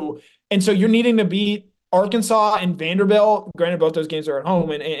do. And so you're needing to beat Arkansas and Vanderbilt. Granted, both those games are at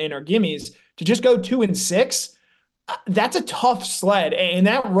home and are gimmies. To just go 2-6, that's a tough sled. And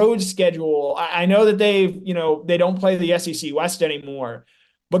that road schedule, I know that they don't play the SEC West anymore.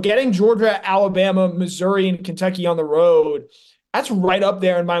 But getting Georgia, Alabama, Missouri, and Kentucky on the road, that's right up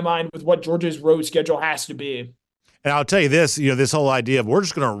there in my mind with what Georgia's road schedule has to be. And I'll tell you this, this whole idea of we're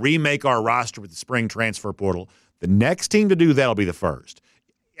just going to remake our roster with the spring transfer portal. The next team to do that will be the first.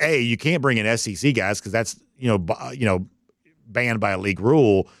 A, you can't bring in SEC guys because that's, banned by a league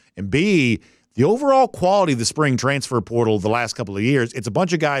rule. And B, the overall quality of the spring transfer portal the last couple of years, it's a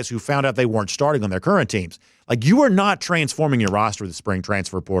bunch of guys who found out they weren't starting on their current teams. Like, you are not transforming your roster with the spring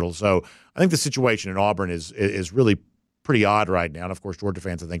transfer portal. So I think the situation in Auburn is really pretty odd right now. And, of course, Georgia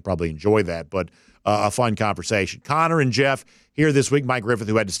fans, I think, probably enjoy that. But a fun conversation. Connor and Jeff here this week. Mike Griffith,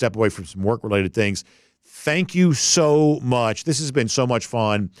 who had to step away from some work-related things. Thank you so much. This has been so much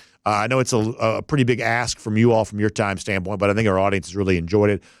fun. I know it's a pretty big ask from you all from your time standpoint, but I think our audience has really enjoyed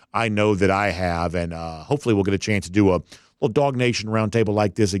it. I know that I have, and hopefully we'll get a chance to do a little DawgNation Roundtable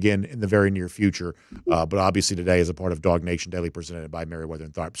like this again in the very near future. But obviously today is a part of DawgNation Daily presented by Meriwether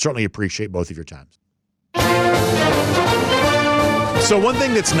and Tharp. Certainly appreciate both of your times. So one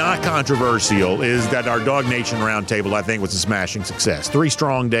thing that's not controversial is that our DawgNation Roundtable, I think, was a smashing success. 3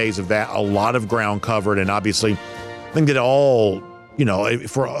 strong days of that, a lot of ground covered, and obviously I think that all,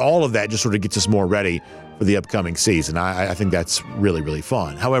 for all of that just sort of gets us more ready for the upcoming season. I think that's really, really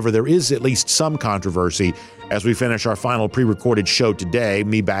fun. However, there is at least some controversy as we finish our final pre-recorded show today,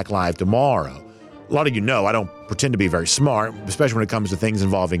 me back live tomorrow. A lot of you know I don't pretend to be very smart, especially when it comes to things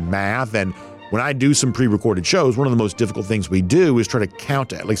involving math. And when I do some pre-recorded shows, one of the most difficult things we do is try to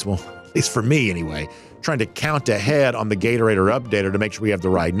count, at least for me anyway, trying to count ahead on the Gatorade or Updater to make sure we have the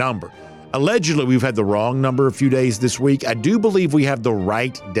right number. Allegedly, we've had the wrong number a few days this week. I do believe we have the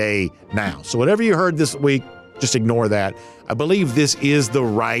right day now. So whatever you heard this week, just ignore that. I believe this is the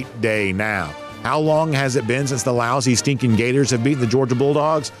right day now. How long has it been since the lousy, stinking Gators have beaten the Georgia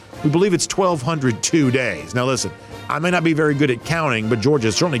Bulldogs? We believe it's 1,202 days. Now listen, I may not be very good at counting, but Georgia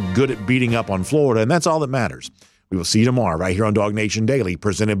is certainly good at beating up on Florida, and that's all that matters. We will see you tomorrow right here on DawgNation Daily,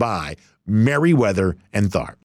 presented by Merriweather and Tharp.